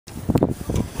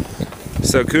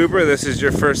So Cooper, this is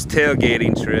your first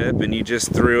tailgating trip and you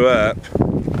just threw up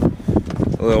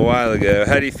a little while ago.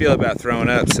 How do you feel about throwing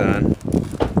up, son?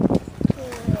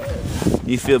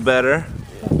 You feel better?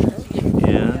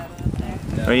 Yeah?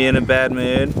 Are you in a bad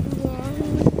mood?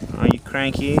 Are you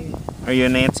cranky? Are you a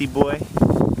Nancy boy?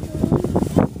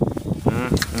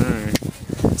 Alright.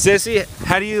 Sissy,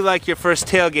 how do you like your first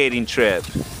tailgating trip?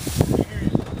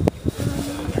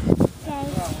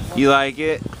 You like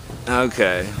it?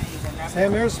 Okay.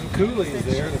 Sam, there's some coolies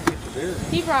there to get the beer.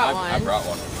 He brought one. I brought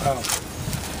one. Oh.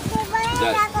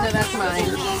 No, that's mine.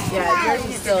 Yeah, yours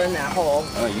is still in that hole.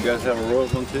 Oh, you guys have a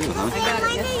rose one too, huh? I got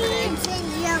it yesterday.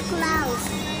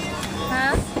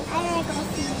 Huh?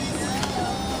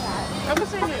 I was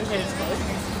saying it was clothes.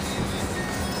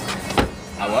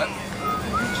 What?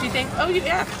 She thinks, oh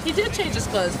yeah, he did change his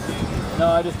clothes. No,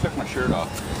 I just took my shirt off.